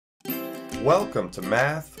Welcome to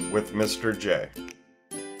Math with Mr. J.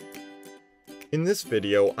 In this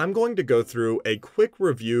video, I'm going to go through a quick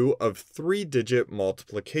review of three-digit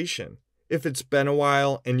multiplication. If it's been a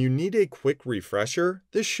while and you need a quick refresher,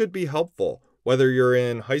 this should be helpful. Whether you're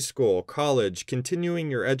in high school, college, continuing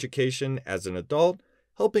your education as an adult,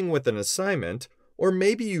 helping with an assignment, or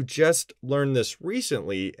maybe you just learned this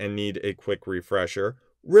recently and need a quick refresher,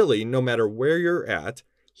 really, no matter where you're at,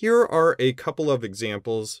 here are a couple of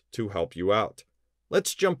examples to help you out.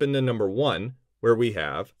 Let's jump into number 1, where we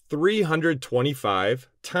have 325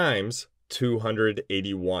 times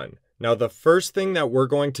 281. Now, the first thing that we're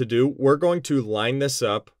going to do, we're going to line this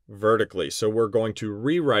up vertically. So we're going to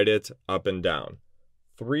rewrite it up and down.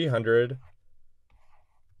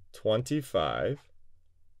 325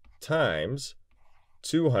 times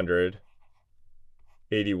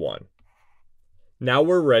 281. Now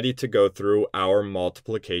we're ready to go through our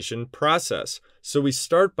multiplication process. So we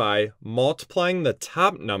start by multiplying the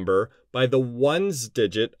top number by the ones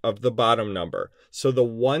digit of the bottom number. So the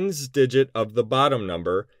ones digit of the bottom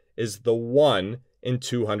number is the 1 in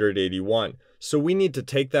 281. So we need to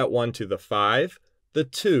take that 1 to the 5, the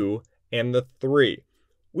 2, and the 3.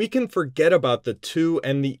 We can forget about the 2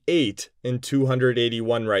 and the 8 in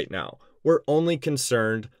 281 right now. We're only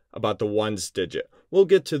concerned about the ones digit. We'll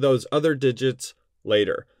get to those other digits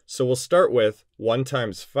later. So we'll start with 1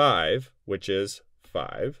 times 5, which is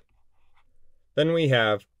 5. Then we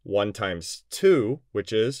have 1 times 2,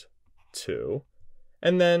 which is 2.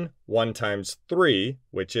 And then 1 times 3,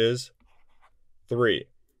 which is 3.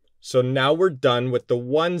 So now we're done with the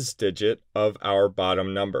ones digit of our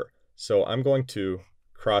bottom number. So I'm going to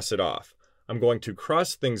cross it off. I'm going to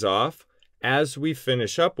cross things off as we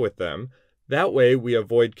finish up with them. That way we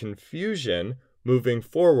avoid confusion moving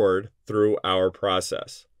forward through our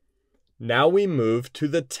process. Now we move to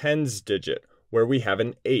the tens digit, where we have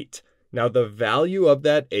an 8. Now the value of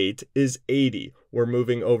that 8 is 80. We're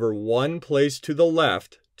moving over one place to the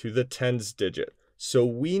left to the tens digit. So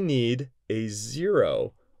we need a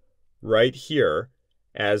 0 right here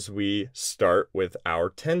as we start with our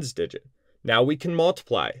tens digit. Now we can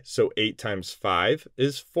multiply. So 8 times 5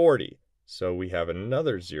 is 40. So we have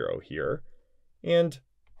another 0 here and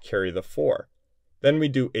carry the 4. Then we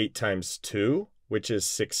do 8 times 2, which is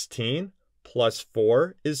 16, plus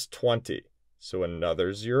 4 is 20. So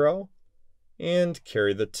another 0, and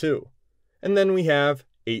carry the 2. And then we have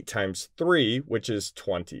 8 times 3, which is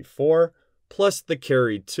 24, plus the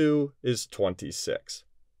carry 2 is 26.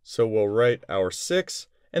 So we'll write our 6,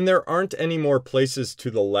 and there aren't any more places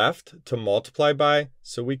to the left to multiply by,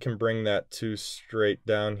 so we can bring that 2 straight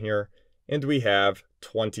down here, and we have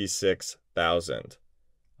 26,000.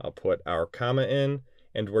 I'll put our comma in,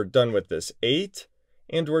 and we're done with this 8,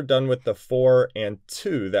 and we're done with the 4 and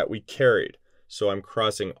 2 that we carried. So I'm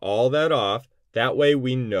crossing all that off. That way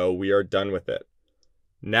we know we are done with it.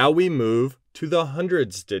 Now we move to the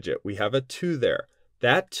hundreds digit. We have a 2 there.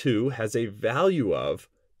 That 2 has a value of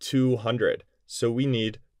 200. So we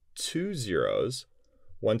need 2 zeros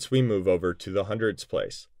once we move over to the hundreds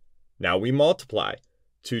place. Now we multiply.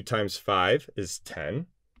 2 times 5 is 10.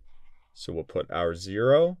 So we'll put our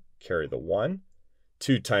 0, carry the 1.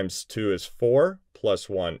 2 times 2 is 4, plus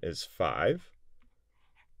 1 is 5.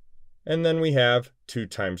 And then we have 2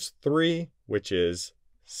 times 3, which is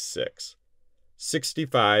 6.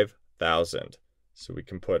 65,000. So we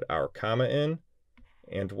can put our comma in.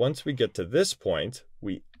 And once we get to this point,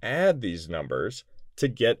 we add these numbers to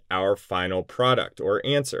get our final product or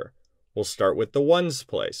answer. We'll start with the ones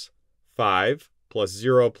place. 5 plus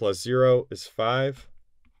 0 is 5.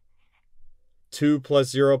 2 plus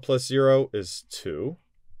 0 is 2.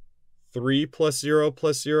 3 plus 0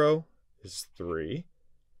 is 3.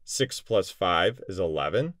 6 plus 5 is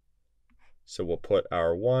 11. So we'll put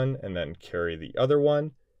our 1 and then carry the other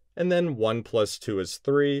one. And then 1 plus 2 is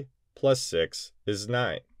 3, plus 6 is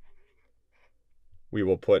 9. We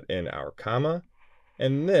will put in our comma,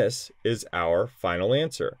 and this is our final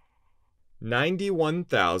answer.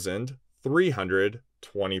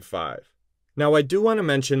 91,325. Now, I do want to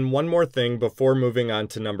mention one more thing before moving on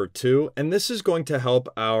to number 2, and this is going to help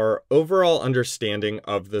our overall understanding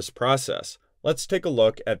of this process. Let's take a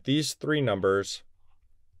look at these 3 numbers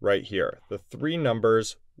right here. The 3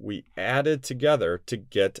 numbers we added together to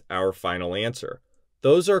get our final answer.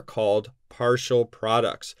 Those are called partial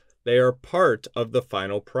products. They are part of the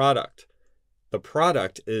final product. The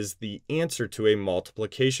product is the answer to a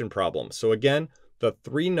multiplication problem. So again, the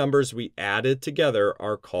 3 numbers we added together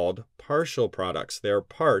are called partial products. They're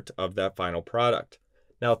part of that final product.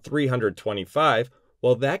 Now 325,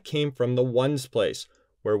 well, that came from the ones place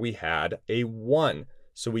where we had a 1.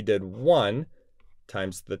 So we did 1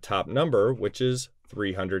 times the top number, which is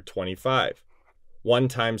 325. 1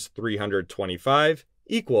 times 325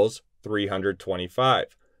 equals 325.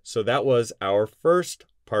 So that was our first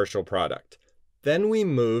partial product. Then we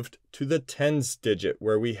moved to the tens digit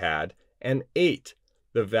where we had an 8.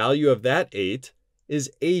 The value of that 8 is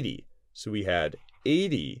 80. So we had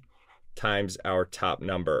 80 times our top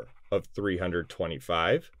number of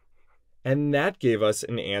 325. And that gave us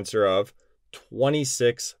an answer of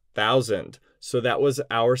 26,000. So that was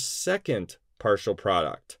our second partial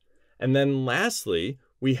product. And then lastly,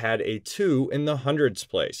 we had a 2 in the hundreds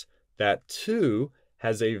place. That 2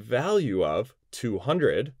 has a value of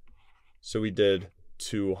 200. So we did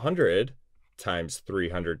 200 times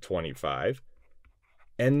 325.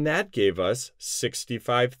 And that gave us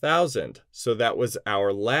 65,000. So that was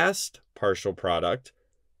our last partial product.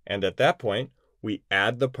 And at that point, we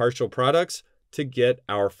add the partial products to get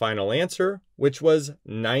our final answer, which was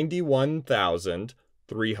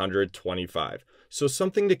 91,325. So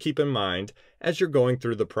something to keep in mind as you're going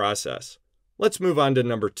through the process. Let's move on to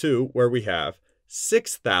number 2, where we have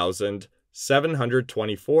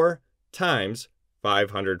 6,724 times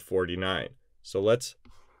 549. So let's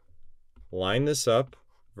line this up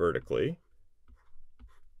vertically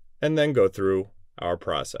and then go through our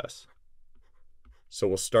process. So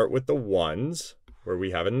we'll start with the ones, where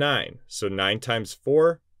we have a 9. So 9 times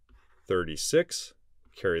 4, 36,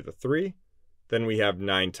 carry the 3. Then we have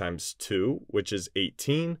 9 times 2, which is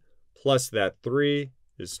 18, plus that 3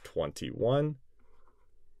 is 21.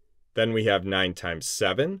 Then we have 9 times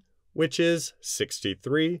 7, which is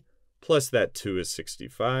 63, plus that 2 is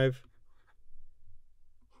 65.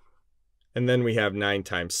 And then we have 9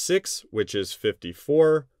 times 6, which is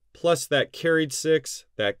 54, plus that carried 6,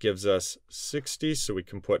 that gives us 60, so we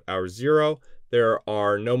can put our 0. There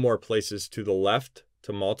are no more places to the left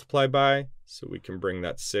to multiply by, so we can bring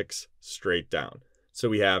that 6 straight down. So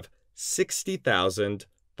we have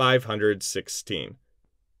 60,516.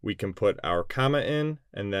 We can put our comma in,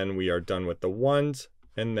 and then we are done with the ones,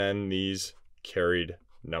 and then these carried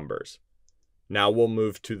numbers. Now we'll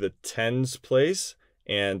move to the tens place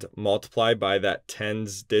and multiply by that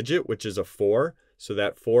tens digit, which is a 4. So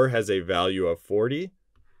that 4 has a value of 40.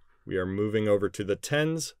 We are moving over to the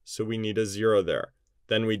tens, so we need a 0 there.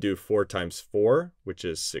 Then we do 4 times 4, which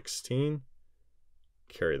is 16.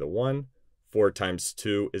 Carry the 1. 4 times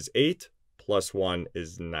 2 is 8, plus 1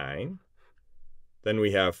 is 9. Then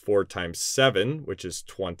we have 4 times 7, which is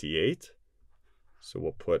 28. So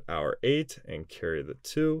we'll put our 8 and carry the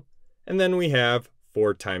 2. And then we have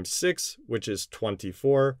 4 times 6, which is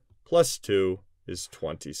 24, plus 2 is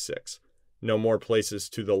 26. No more places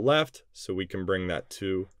to the left, so we can bring that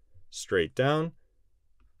 2 straight down,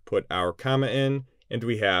 put our comma in, and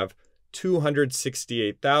we have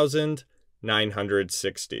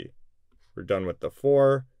 268,960. We're done with the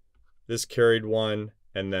 4, this carried 1,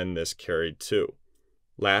 and then this carried 2.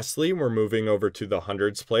 Lastly, we're moving over to the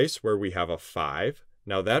hundreds place where we have a 5.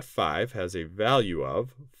 Now that 5 has a value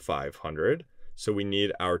of 500, so we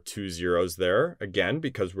need our 2 zeros there, again,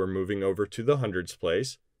 because we're moving over to the hundreds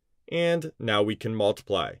place. And now we can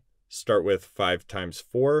multiply. Start with 5 times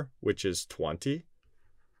 4, which is 20.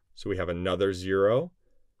 So we have another 0.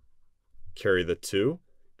 Carry the 2.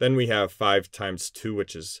 Then we have 5 times 2,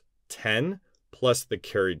 which is 10, plus the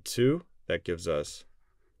carried 2. That gives us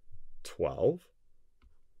 12.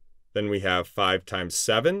 Then we have 5 times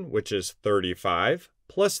 7, which is 35,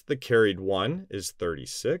 plus the carried 1 is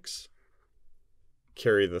 36.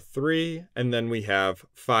 Carry the 3, and then we have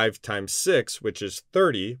 5 times 6, which is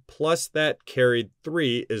 30, plus that carried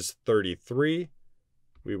 3 is 33.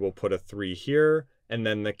 We will put a 3 here, and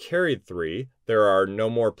then the carried 3, there are no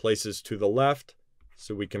more places to the left,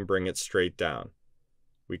 so we can bring it straight down.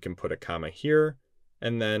 We can put a comma here,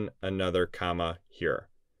 and then another comma here.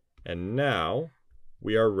 And now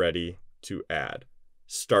we are ready to add.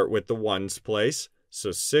 Start with the ones place,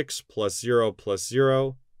 so 6 plus 0 plus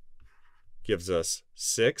 0 gives us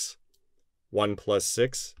 6. 1 plus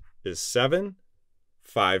 6 is 7.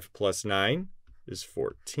 5 plus 9 is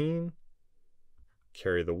 14.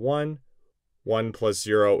 Carry the 1. 1 plus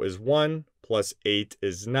 0 is 1. Plus 8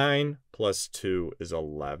 is 9. Plus 2 is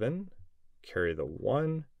 11. Carry the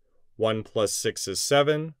 1. 1 plus 6 is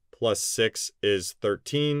 7. Plus 6 is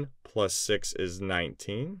 13. Plus 6 is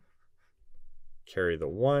 19. Carry the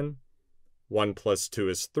 1. 1 plus 2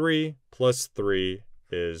 is 3. Plus 3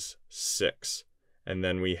 is 6. And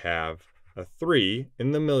then we have a 3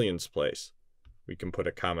 in the millions place. We can put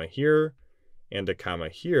a comma here and a comma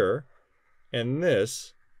here, and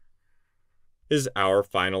this is our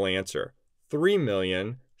final answer,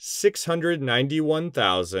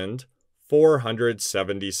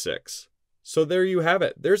 3,691,476. So there you have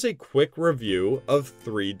it. There's a quick review of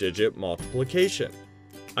 3-digit multiplication.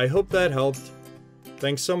 I hope that helped.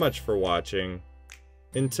 Thanks so much for watching.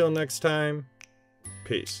 Until next time,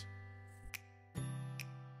 peace.